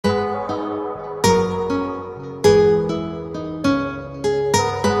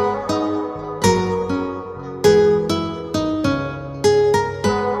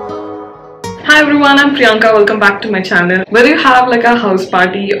everyone, I'm Priyanka. Welcome back to my channel. Whether you have like a house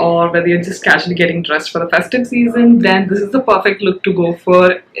party or whether you're just casually getting dressed for the festive season, then this is the perfect look to go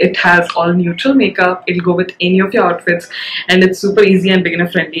for. It has all neutral makeup. It'll go with any of your outfits and it's super easy and beginner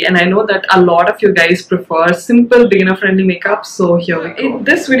friendly. And I know that a lot of you guys prefer simple beginner friendly makeup. So here we go. In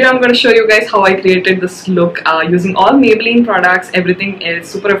this video, I'm going to show you guys how I created this look using all Maybelline products. Everything is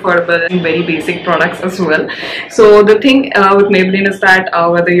super affordable and very basic products as well. So the thing with Maybelline is that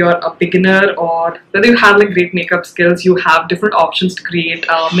whether you're a beginner or whether you have like great makeup skills, you have different options to create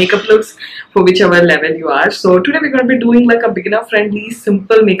makeup looks for whichever level you are. So today we're going to be doing like a beginner friendly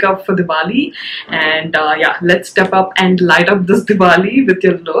simple makeup for Diwali, and yeah, let's step up and light up this Diwali with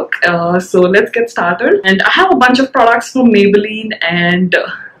your look. So let's get started. And I have a bunch of products from Maybelline and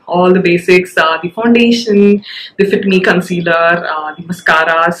all the basics, the foundation, the Fit Me concealer, the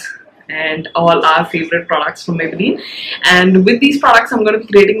mascaras, and all our favorite products from Maybelline. And with these products I'm going to be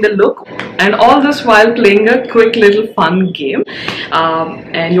creating the look, and all this while playing a quick little fun game.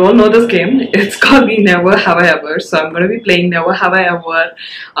 And you all know this game. It's called the Never Have I Ever. So I'm going to be playing Never Have I Ever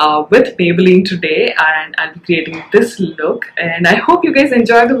with Maybelline today, and I'll be creating this look. And I hope you guys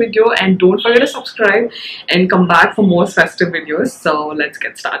enjoy the video, and don't forget to subscribe and come back for more festive videos. So let's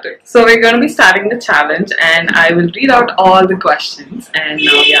get started. So we're going to be starting the challenge, and I will read out all the questions. And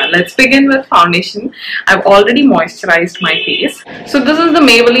now yeah, let's begin with foundation. I've already moisturized my face. So this is the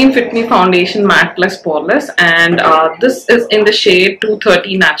Maybelline Fit Me Foundation Matte Plus Poreless, and this is in the shade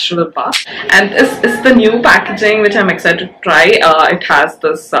 230 Natural Buff. And this is the new packaging which I'm excited to try. It has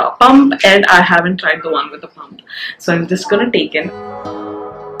this pump, and I haven't tried the one with the pump. So I'm just gonna take it.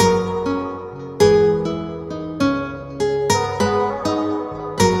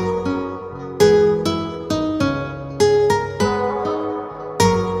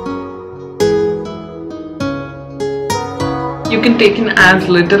 You can take in as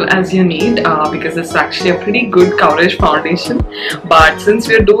little as you need because it's actually a pretty good coverage foundation. But since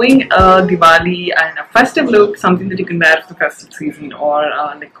we're doing a Diwali and a festive look, something that you can wear for the festive season or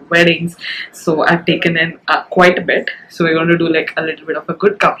like weddings, so I've taken in quite a bit. So we're going to do like a little bit of a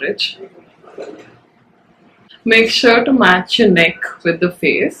good coverage. Make sure to match your neck with the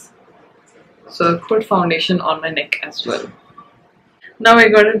face. So I've put foundation on my neck as well. Now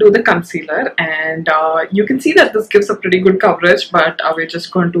we're going to do the concealer, and you can see that this gives a pretty good coverage, but we're just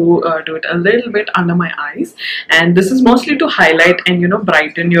going to do it a little bit under my eyes. And this is mostly to highlight and, you know,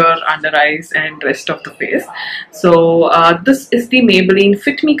 brighten your under eyes and rest of the face. So this is the Maybelline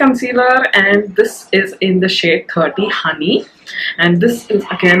Fit Me concealer, and this is in the shade 30 Honey. And this is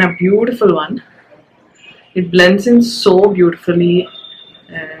again a beautiful one. It blends in so beautifully,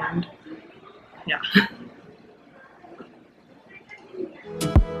 and yeah.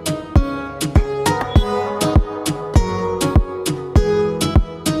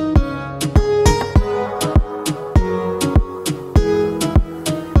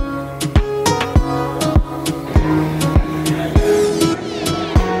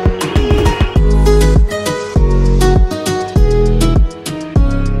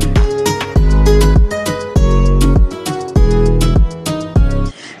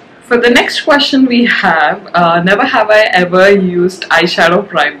 For the next question we have, never have I ever used eyeshadow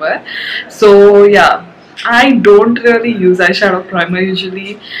primer. So yeah, I don't really use eyeshadow primer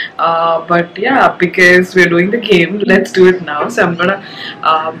usually, but yeah, because we're doing the game, let's do it now. So I'm gonna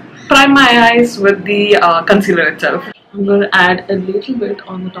prime my eyes with the concealer itself. I'm gonna add a little bit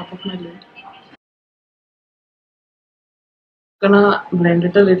on the top of my lid. Gonna blend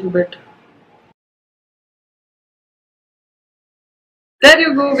it a little bit. There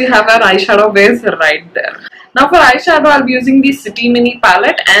you go, we have our eyeshadow base right there. Now for eyeshadow, I'll be using the City Mini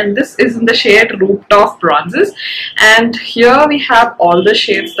palette, and this is in the shade Rooftop Bronzes. And here we have all the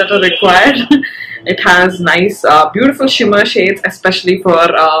shades that are required. It has nice, beautiful shimmer shades, especially for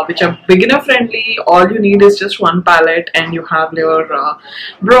which are beginner friendly. All you need is just one palette, and you have your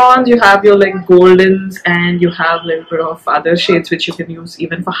bronze, you have your like goldens, and you have a little bit of other shades which you can use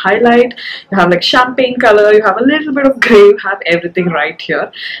even for highlight. You have like champagne color, you have a little bit of grey, you have everything right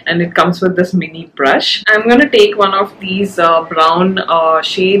here. And it comes with this mini brush. I'm going to take one of these brown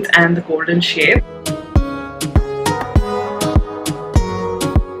shades and the golden shade.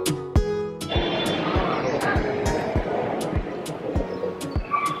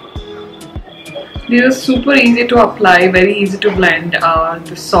 These are super easy to apply, very easy to blend,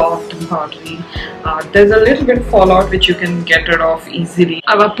 they're soft and powdery. There's a little bit of fallout which you can get rid of easily.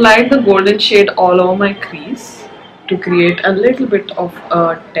 I've applied the golden shade all over my crease to create a little bit of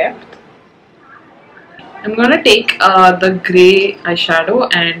depth. I'm gonna take the grey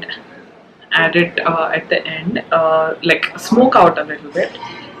eyeshadow and add it at the end, like smoke out a little bit.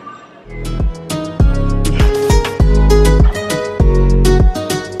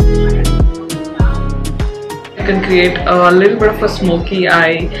 can create a little bit of a smoky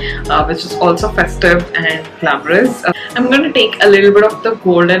eye, which is also festive and glamorous. I'm going to take a little bit of the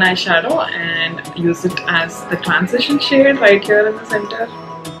golden eyeshadow and use it as the transition shade right here in the center.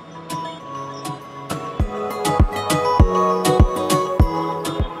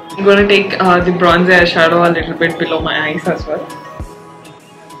 I'm going to take the bronzy eyeshadow a little bit below my eyes as well.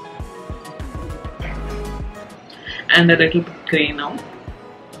 And a little bit grey now.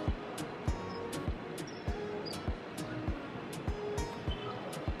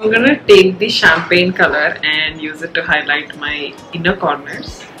 I'm going to take the champagne color and use it to highlight my inner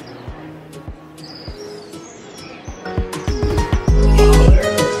corners.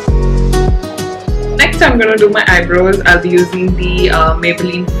 Next, I'm going to do my eyebrows. I'll be using the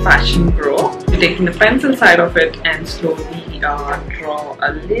Maybelline Fashion Pro. We're taking the pencil side of it and slowly draw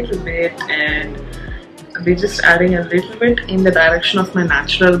a little bit, and I'll be just adding a little bit in the direction of my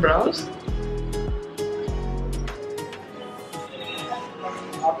natural brows.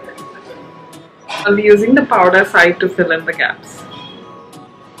 I'll be using the powder side to fill in the gaps.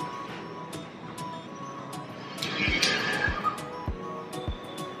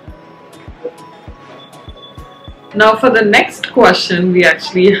 Now for the next question, we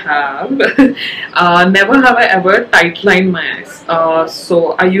actually have never have I ever tight lined my eyes.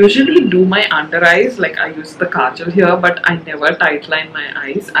 So I usually do my under eyes, like I use the kajal here, but I never tight line my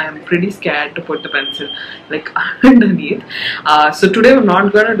eyes. I am pretty scared to put the pencil like underneath. So today we're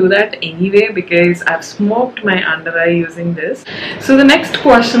not gonna do that anyway because I've smoked my under eye using this. So the next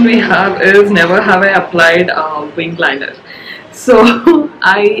question we have is, never have I applied wing liner. So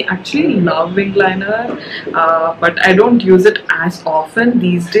I actually love wing liner, but I don't use it as often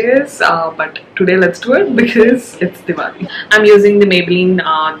these days. But today let's do it because it's Diwali. I'm using the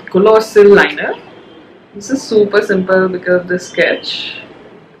Maybelline Colossal liner. This is super simple because of the sketch.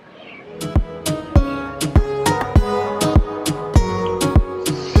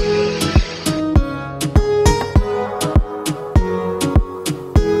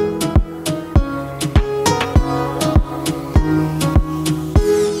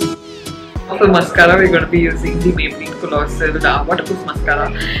 For mascara, we're going to be using the Maybelline Colossal Waterproof Mascara.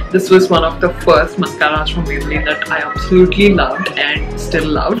 This was one of the first mascaras from Maybelline that I absolutely loved and still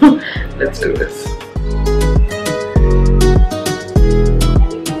love. Let's do this.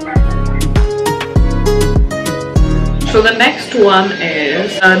 So the next one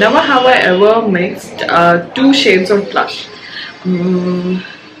is, never have I ever mixed two shades of blush.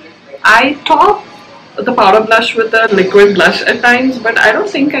 I top the powder blush with a liquid blush at times, but I don't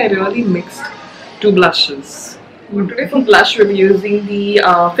think I really mixed two blushes. Today for blush we'll be using the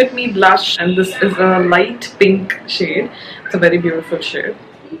Fit Me blush, and this is a light pink shade. It's a very beautiful shade.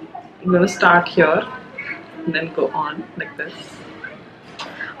 I'm going to start here and then go on like this.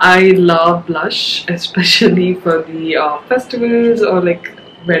 I love blush, especially for the festivals or like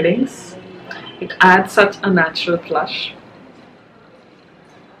weddings. It adds such a natural blush.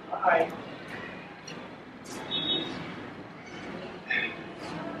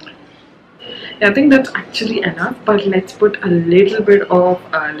 I think that's actually enough, but let's put a little bit of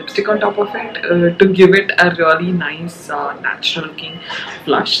lipstick on top of it to give it a really nice natural looking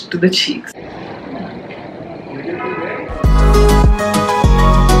blush to the cheeks.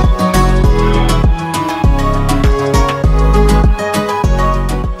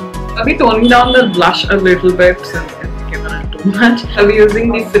 I'll be toning down the blush a little bit since it's given it too much. I'll be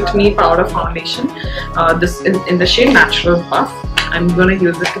using the Fit Me powder foundation. This is in the shade Natural Buff. I'm going to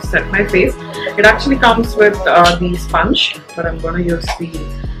use it to set my face. It actually comes with the sponge, but I'm going to use the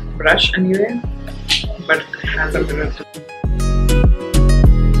brush anyway. But it has a mirror too.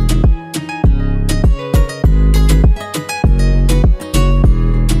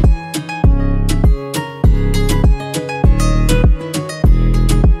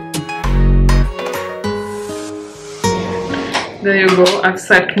 There you go, I've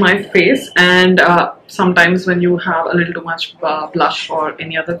set my face, and sometimes when you have a little too much blush or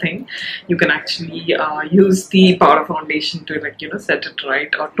any other thing, you can actually use the powder foundation to, like, set it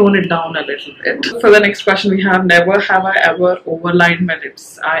right or tone it down a little bit. For the next question we have, never have I ever overlined my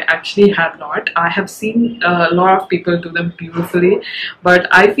lips. I actually have not. I have seen a lot of people do them beautifully, but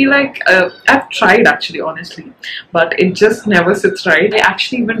I feel like I've tried actually, honestly, but it just never sits right. I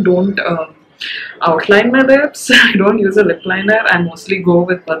actually even don't outline my lips. I don't use a lip liner. I mostly go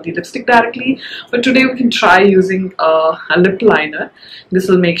with the lipstick directly, but today we can try using a lip liner. This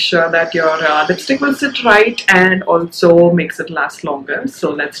will make sure that your lipstick will sit right and also makes it last longer. So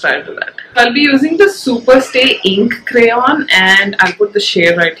let's try to do that. I'll be using the Super Stay ink crayon, and I'll put the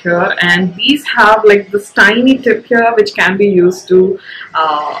shade right here, and these have like this tiny tip here which can be used to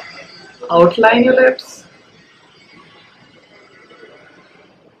outline your lips.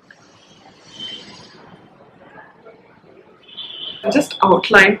 Just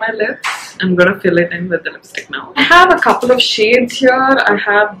outline my lips. I'm gonna fill it in with the lipstick now. I have a couple of shades here. I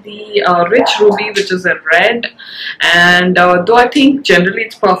have the rich ruby, which is a red, and though I think generally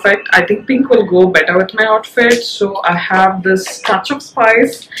it's perfect, I think pink will go better with my outfit. So I have this touch of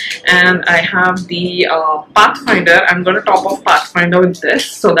spice, and I have the Pathfinder. I'm gonna top off Pathfinder with this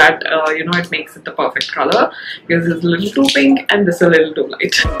so that you know, it makes it the perfect color, because it's a little too pink and this is a little too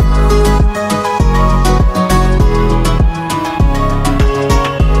light.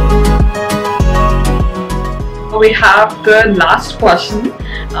 We have the last question.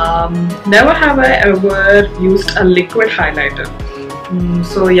 Never have I ever used a liquid highlighter.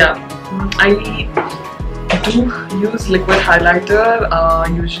 So yeah, I do use liquid highlighter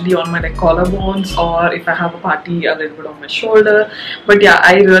usually on my like collarbones, or if I have a party, a little bit on my shoulder. But yeah,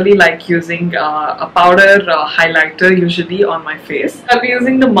 I really like using a powder highlighter usually on my face. I'll be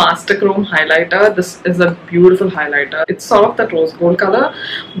using the Master Chrome highlighter. This is a beautiful highlighter. It's sort of that rose gold color,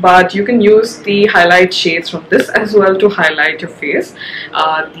 but you can use the highlight shades from this as well to highlight your face.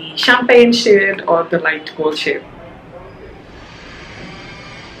 The champagne shade or the light gold shade.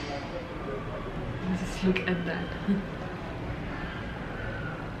 Look at that.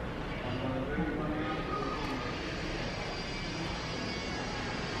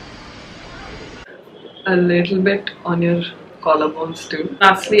 A little bit on your collarbones too.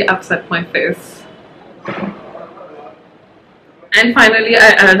 Lastly, I've set my face. And finally, I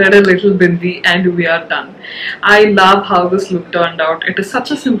added a little bindi and we are done. I love how this look turned out. It is such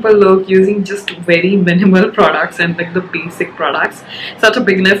a simple look using just very minimal products and like the basic products. Such a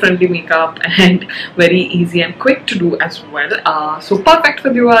beginner friendly makeup and very easy and quick to do as well. So perfect for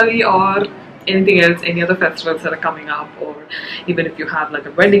Diwali or anything else, any other festivals that are coming up, or even if you have like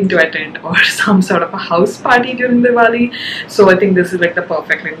a wedding to attend or some sort of a house party during Diwali. So I think this is like the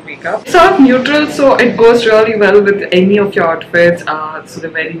perfect little makeup. It's sort of neutral, so it goes really well with any of your outfits. So they're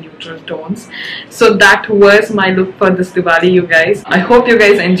very neutral tones. So that was my look for this Diwali, you guys. I hope you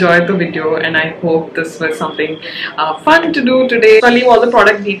guys enjoyed the video, and I hope this was something fun to do today. So I'll leave all the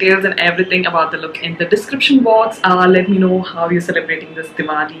product details and everything about the look in the description box. Let me know how you're celebrating this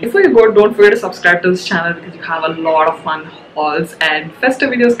Diwali. Before you go, don't forget to subscribe to this channel, because you have a lot of fun hauls and festive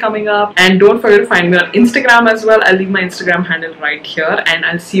videos coming up. And don't forget to find me on Instagram as well. I'll leave my Instagram handle right here, and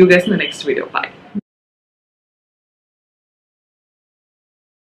I'll see you guys in the next video. Bye.